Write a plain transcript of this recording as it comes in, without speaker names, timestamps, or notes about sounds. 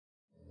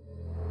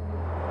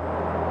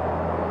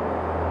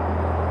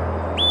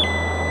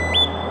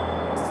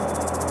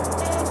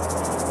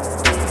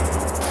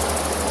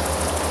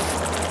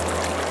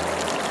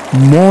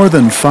More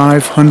than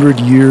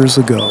 500 years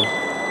ago,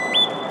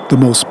 the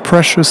most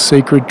precious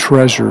sacred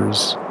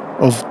treasures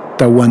of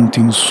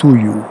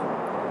Tawantinsuyu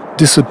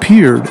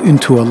disappeared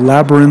into a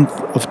labyrinth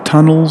of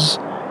tunnels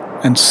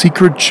and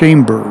secret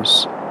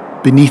chambers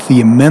beneath the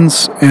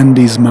immense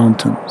Andes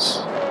Mountains.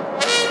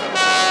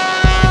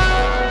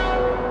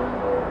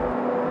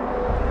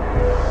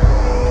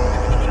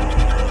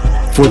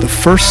 For the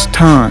first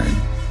time,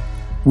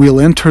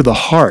 we'll enter the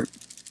heart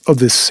of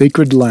this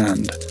sacred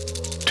land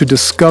to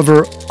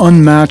discover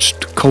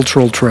unmatched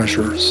cultural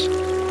treasures.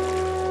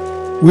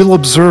 We'll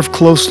observe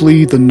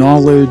closely the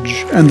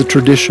knowledge and the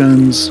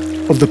traditions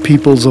of the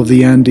peoples of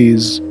the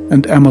Andes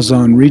and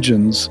Amazon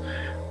regions,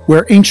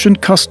 where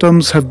ancient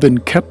customs have been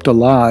kept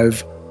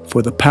alive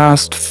for the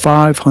past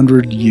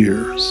 500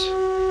 years.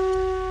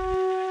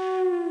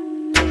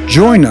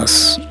 Join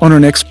us on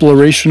an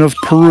exploration of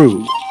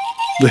Peru,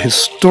 the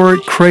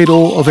historic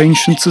cradle of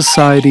ancient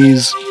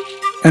societies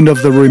and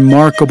of the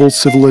remarkable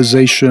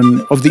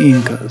civilization of the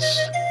Incas.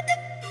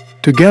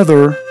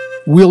 Together,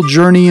 we'll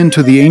journey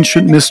into the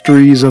ancient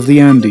mysteries of the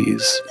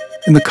Andes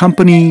in the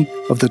company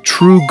of the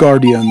true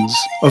guardians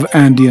of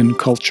Andean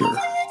culture.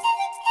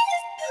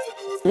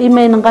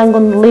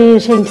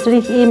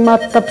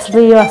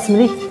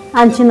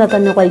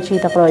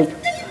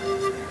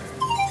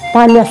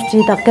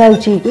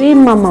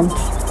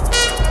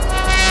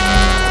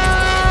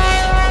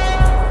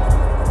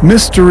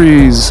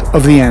 Mysteries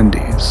of the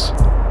Andes.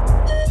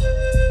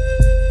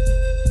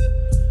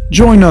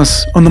 Join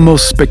us on the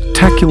most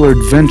spectacular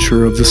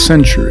adventure of the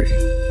century.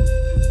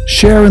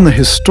 Share in the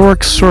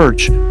historic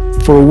search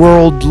for a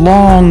world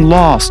long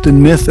lost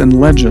in myth and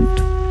legend,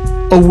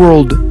 a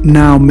world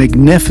now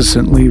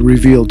magnificently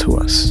revealed to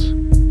us.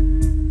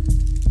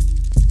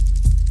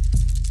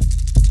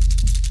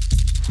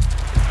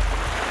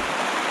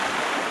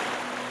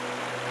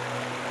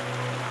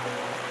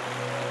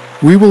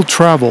 We will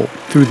travel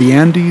through the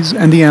Andes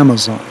and the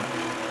Amazon,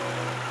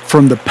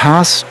 from the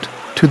past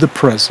to the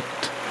present,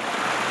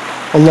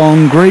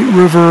 along great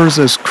rivers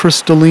as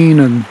crystalline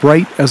and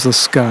bright as the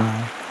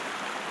sky,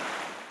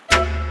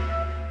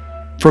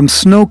 from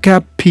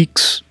snow-capped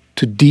peaks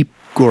to deep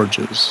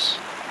gorges,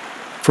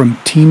 from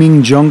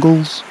teeming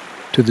jungles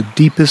to the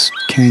deepest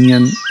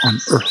canyon on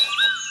Earth.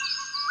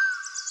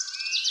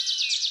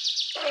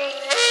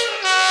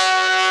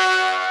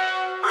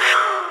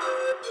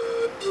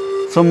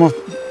 Somos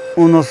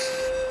unos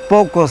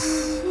pocos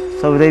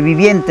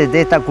sobrevivientes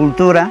de esta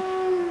cultura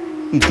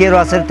y quiero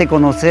hacerte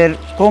conocer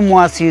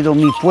cómo ha sido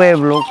mi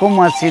pueblo,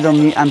 cómo han sido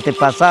mis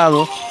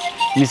antepasados,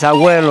 mis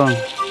abuelos,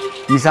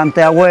 mis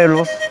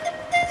anteabuelos,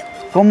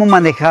 cómo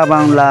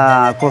manejaban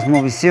la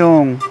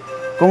cosmovisión,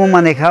 cómo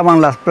manejaban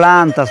las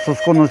plantas, sus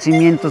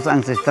conocimientos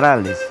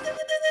ancestrales.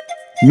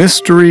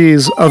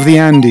 Mysteries of the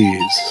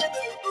Andes.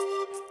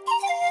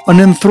 An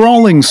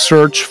enthralling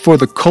search for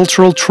the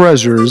cultural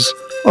treasures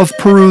of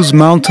Peru's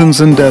mountains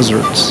and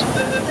deserts,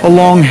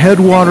 along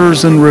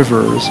headwaters and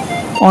rivers,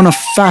 on a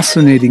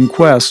fascinating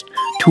quest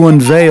to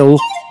unveil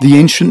the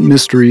ancient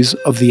mysteries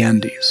of the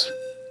Andes.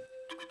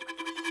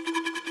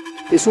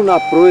 Es una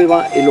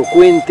prueba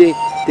elocuente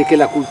de que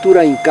la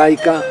cultura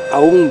incaica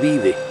aún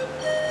vive.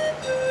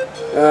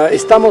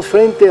 Estamos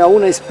frente a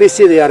una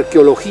especie de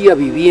arqueología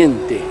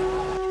viviente.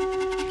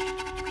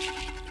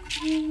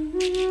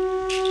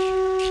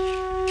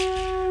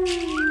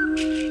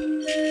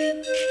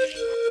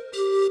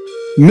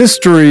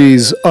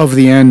 Mysteries of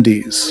the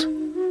Andes.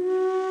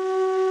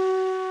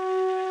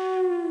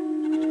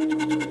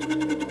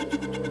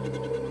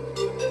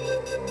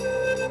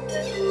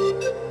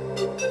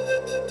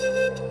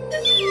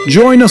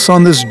 Join us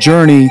on this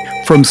journey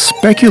from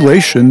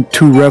speculation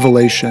to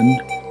revelation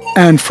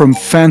and from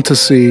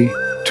fantasy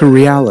to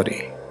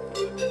reality.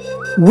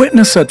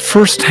 Witness at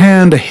first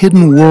hand a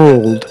hidden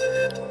world.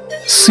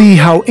 See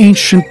how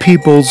ancient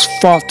peoples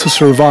fought to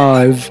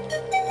survive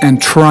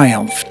and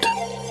triumphed.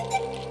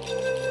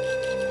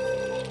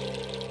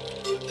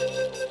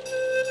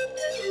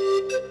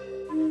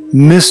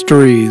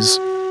 Mysteries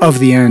of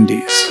the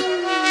Andes.